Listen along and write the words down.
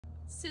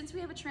Since we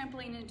have a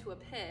trampoline into a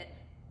pit,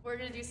 we're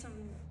gonna do some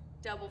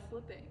double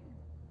flipping.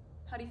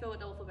 How do you feel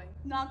about double flipping?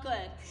 Not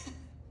good.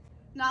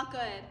 Not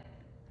good.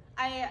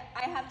 I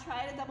have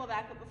tried a double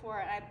backflip before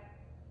and I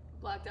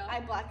Blacked out? I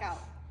black out.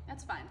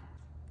 That's fine.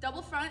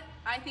 Double front,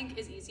 I think,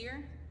 is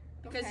easier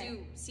because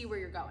you see where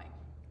you're going.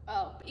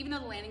 Oh. But even though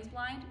the landing's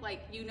blind,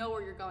 like, you know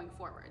where you're going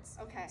forwards.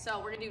 Okay.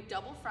 So we're gonna do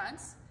double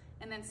fronts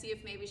and then see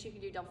if maybe she can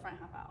do double front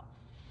half out.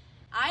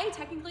 I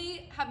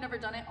technically have never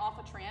done it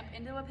off a tramp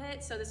into a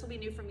pit, so this will be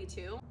new for me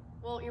too.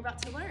 Well, you're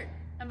about to learn.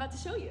 I'm about to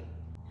show you.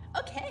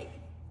 Okay.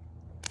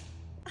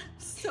 I'm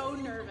so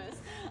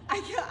nervous.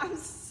 I'm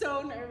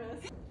so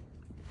nervous.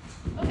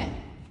 Okay.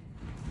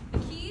 The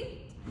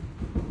key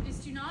is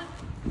to not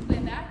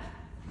land back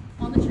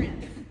on the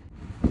tramp.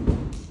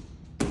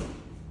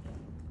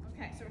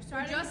 Okay, so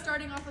We're just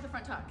starting off with a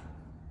front tuck.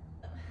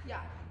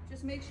 Yeah.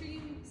 Just make sure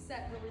you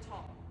set really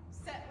tall.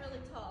 Set really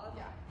tall.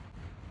 Yeah.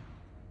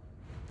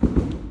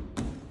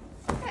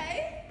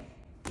 Okay.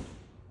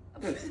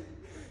 Some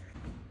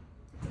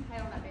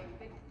height on that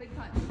baby. Big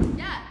punch.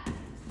 Yeah.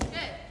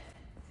 Good.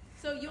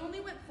 So you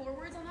only went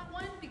forwards on that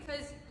one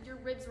because your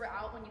ribs were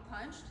out when you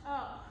punched.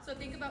 Oh. So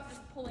think about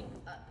just pulling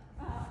up.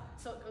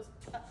 So it goes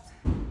up.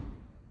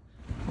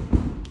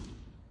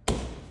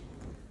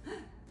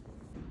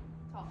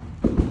 Tall.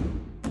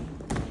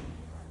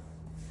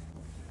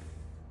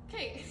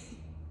 Okay.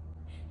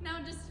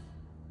 Now just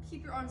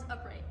keep your arms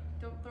upright.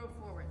 Don't throw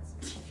forwards.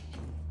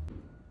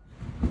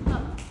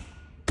 Up.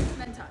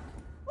 Then tuck.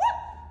 Woo!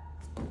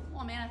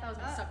 Oh man, I thought I was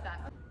gonna suck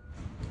that.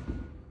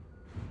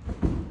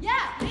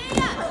 Yeah!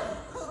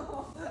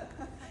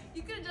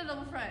 You could have done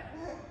double front.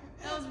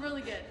 That was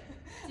really good.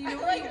 Do you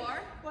know where you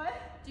are? What?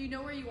 Do you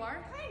know where you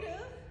are? Kind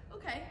of.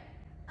 Okay.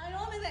 I know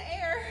I'm in the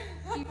air.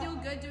 Do you feel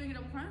good doing a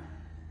double front?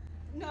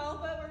 No,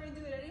 but we're gonna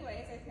do it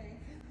anyways, I think.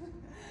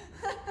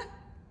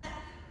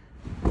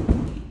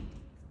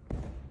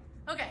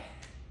 Okay.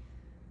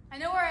 I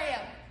know where I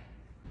am.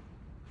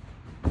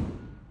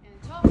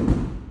 And top.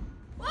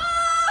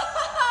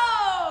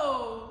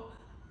 Whoa!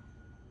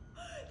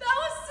 That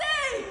was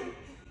sick!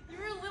 You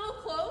were a little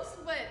close,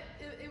 but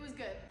it was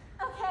good.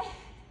 Okay.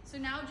 So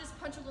now just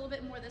punch a little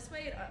bit more this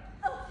way and up.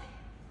 Okay.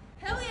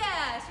 Hell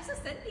yeah! She's a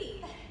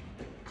Cindy.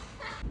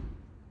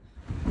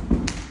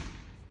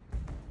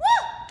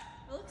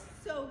 It looks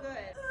so good.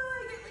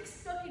 I get like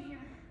stuck in here.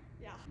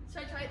 Yeah.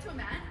 Should I try it to a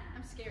mat?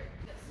 I'm scared.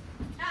 This.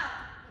 Ow!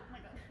 Oh my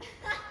god.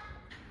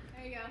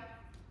 There you go.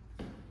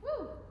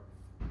 Woo!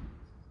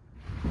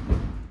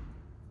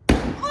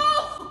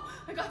 Oh!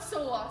 I got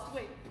so lost.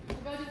 Wait, I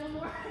gotta do one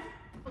more.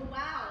 Oh,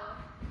 wow.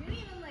 You didn't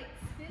even like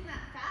spin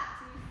that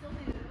fast and you still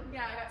made it over.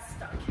 Yeah, I got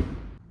stuck.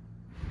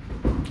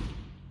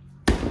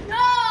 No!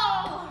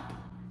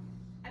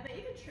 I bet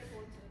you could triple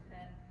into the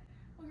pit.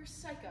 Oh, you're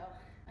psycho.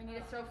 I need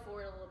to throw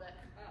forward a little bit.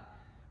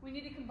 We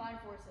need to combine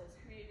forces.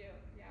 Me too.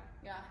 Yeah.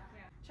 Yeah.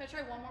 Yeah. Should I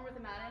try one more with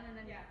the mat in and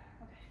then? Yeah.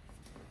 Okay.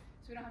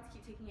 So we don't have to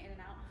keep taking it in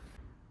and out.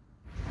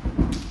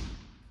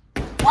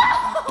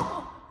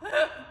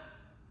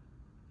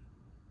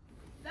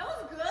 That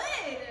was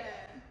good.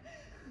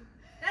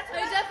 That's what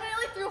I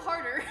definitely threw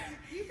harder.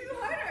 You threw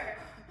harder.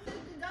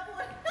 Double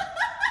it.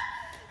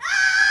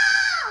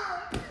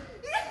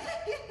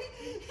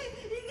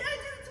 You gotta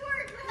do the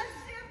twerk. That's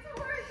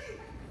twerk.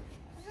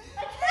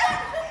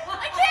 I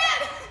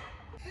can't!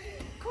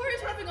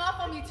 Corey's rubbing off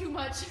on me too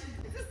much.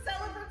 It's a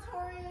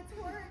celebratory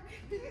twerk.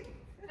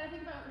 I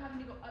think about having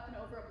to go up and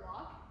over a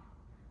block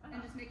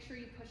and just make sure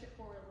you push it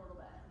forward a little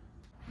bit.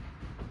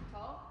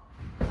 Tall.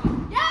 Tall.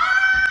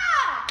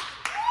 Yeah!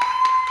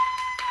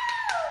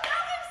 Woo!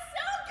 That was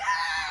so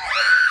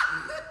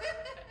good!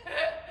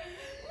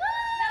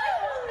 Now I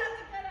don't have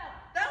to get up.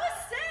 That was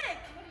sick!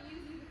 I'm gonna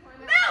use you before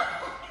that. No!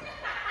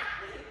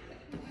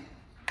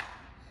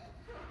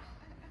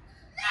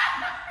 No!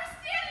 You're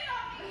standing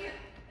on me!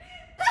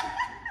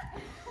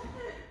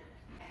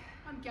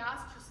 I'm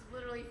gassed just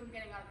literally from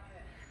getting out of the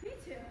pit. Me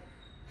too.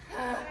 Should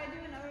I do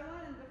another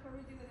one before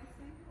we do the next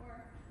thing? Or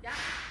Yeah.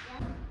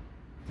 yeah.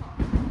 Tall.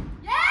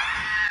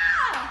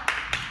 Yeah!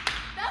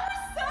 That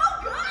was so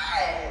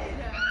good!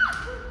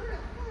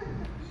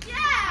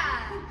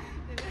 Yeah!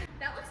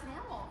 That looks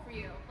normal for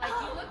you. Like,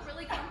 you look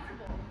really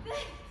comfortable.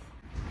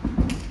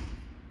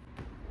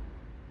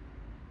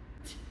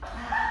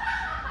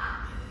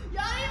 Y'all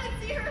didn't even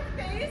see her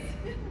face?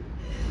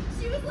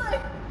 She was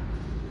like...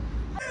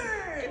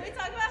 Can we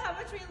talk about how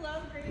much we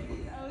love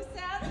Gracie's O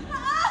sound?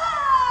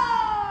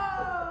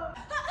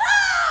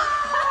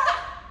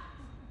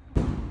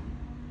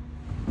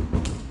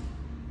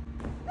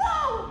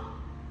 No!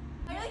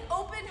 I like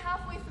opened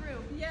halfway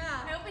through. Yeah.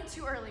 I opened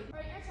too early. All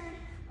right, your turn.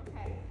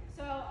 Okay.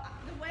 So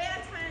the way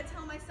I'm trying to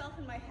tell myself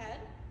in my head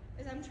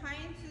is I'm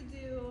trying to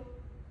do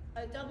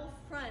a double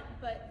front,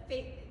 but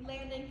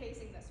landing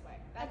facing this way.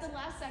 At That's the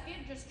last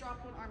second, just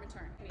drop one arm and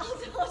turn.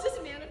 I'll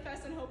just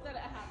manifest and hope that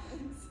it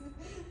happens.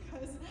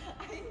 Because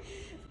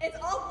it's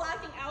all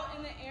blacking out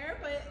in the air,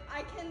 but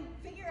I can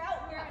figure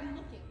out where I'm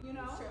looking, you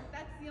know? Sure.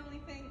 That's the only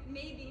thing,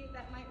 maybe,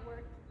 that might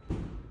work.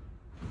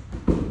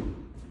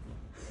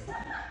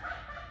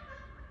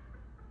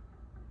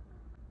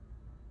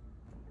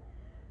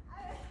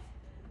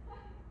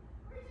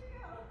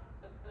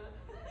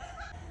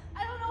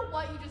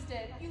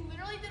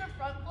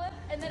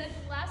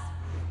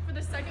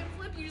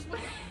 You just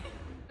went.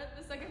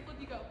 The second flip,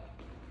 you go.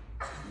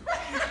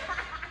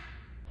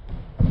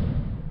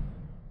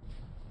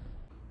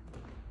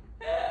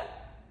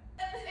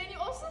 And you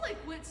also like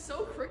went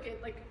so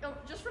crooked, like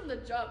just from the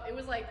jump. It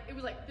was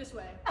like this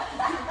way.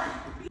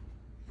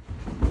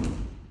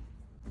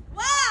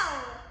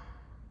 Wow!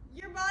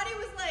 Your body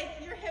was like,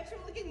 your hips were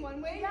looking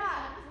one way.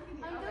 Yeah,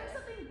 I'm I'm doing doing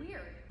something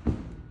weird.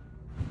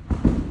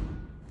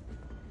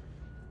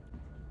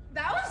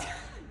 That was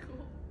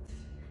Cool.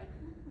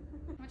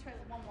 I'm gonna try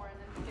one more and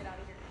then get out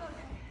of here.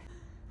 okay.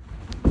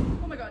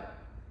 Oh my god.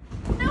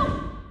 No!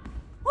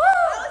 Woo!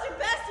 That was your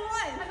best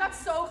one. I got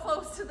so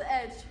close to the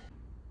edge.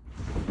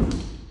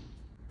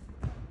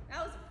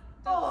 That was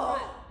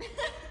Oh.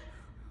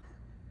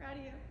 Proud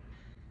of you.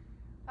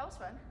 That was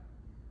fun.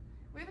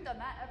 We haven't done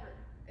that ever.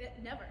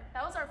 Never.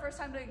 That was our first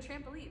time doing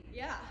trampoline.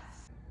 Yeah.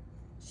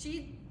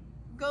 She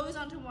goes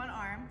onto one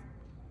arm,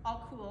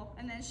 all cool,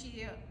 and then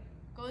she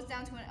goes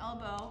down to an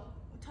elbow,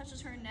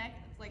 touches her neck,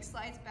 like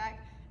slides back,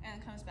 and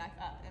then comes back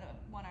up in a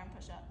one arm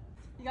push up.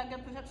 You got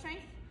good push up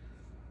strength?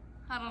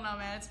 I don't know,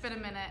 man. It's been a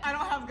minute. I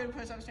don't have good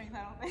push up strength,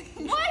 I don't think.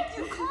 What?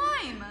 You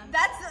climb.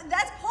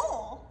 That's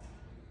pull.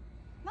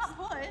 Not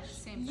push.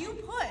 Same You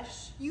thing.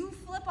 push. You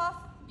flip off.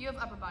 You have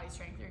upper body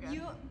strength. You're good.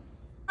 You.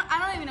 I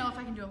don't even know if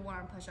I can do a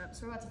one-arm push-up,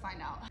 so we're about to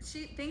find out.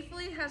 She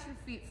thankfully has her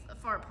feet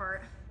far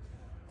apart,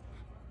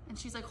 and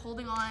she's like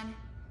holding on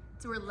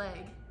to her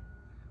leg.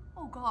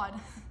 Oh God,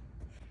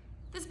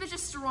 this bitch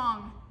is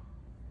strong.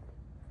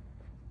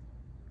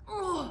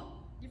 Oh,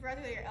 You forgot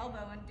to go to your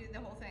elbow and do the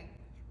whole thing.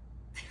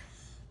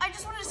 I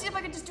just wanted to see if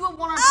I could just do a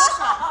one-arm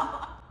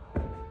push-up.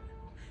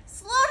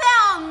 Slow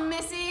down,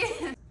 Missy.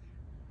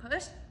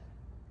 Push.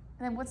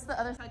 And then what's the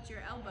other? Touch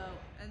your elbow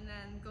and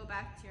then go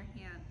back to your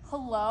hand.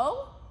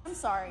 Hello? I'm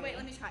sorry. Wait,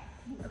 let me try.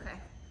 Okay.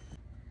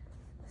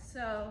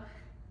 So,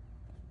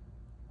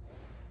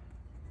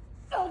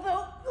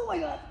 elbow, oh my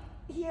god,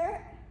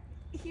 here,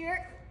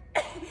 here.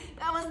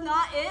 That was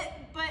not it,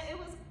 but it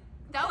was,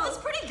 That was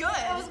pretty good.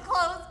 it was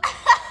close.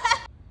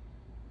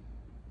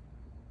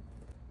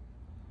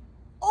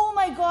 Oh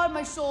my God,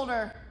 my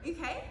shoulder.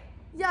 Okay?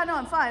 Yeah, no,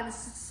 I'm fine.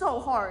 It's just so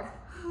hard.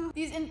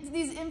 These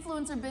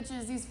influencer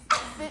bitches, these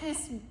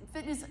fitness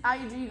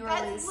IG girlies.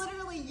 That's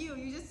literally you.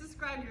 You just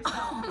described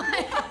yourself.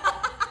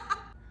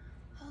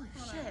 Holy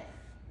shit.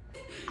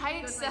 I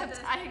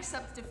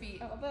accept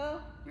defeat.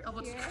 Elbow. Your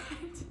elbow's here.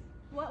 cracked.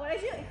 What did I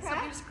do? Crack?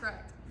 Something's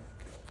cracked.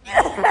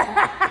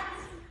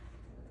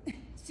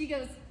 She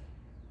goes.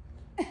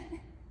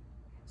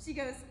 She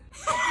goes.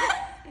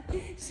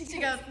 She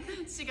goes.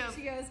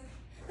 She goes.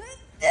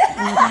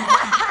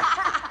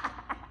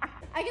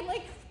 I can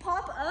like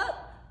pop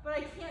up, but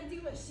I can't do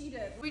what she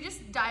did. We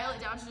just dial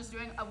it down to just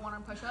doing a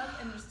one-arm push-up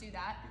and just do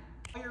that.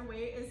 Your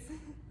weight is.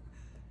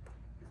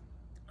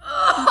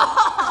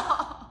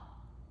 Ow.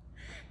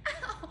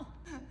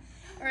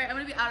 All right, I'm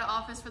gonna be out of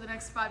office for the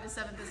next 5 to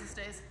 7 business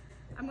days.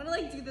 I'm gonna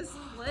like do the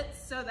split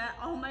so that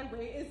all my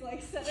weight is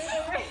like centered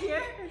over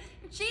here.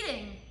 You're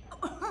cheating.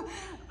 But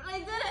I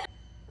did it.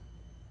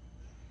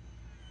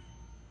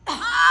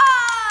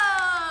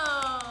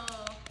 Oh!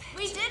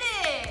 We did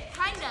it!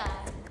 Kinda.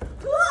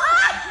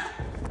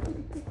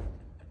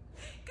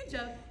 Good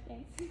job.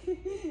 Thanks.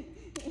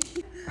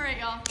 All right,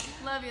 y'all.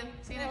 Love you.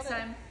 See you next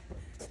time.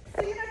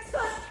 See you next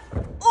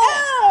time.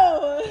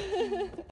 Oh!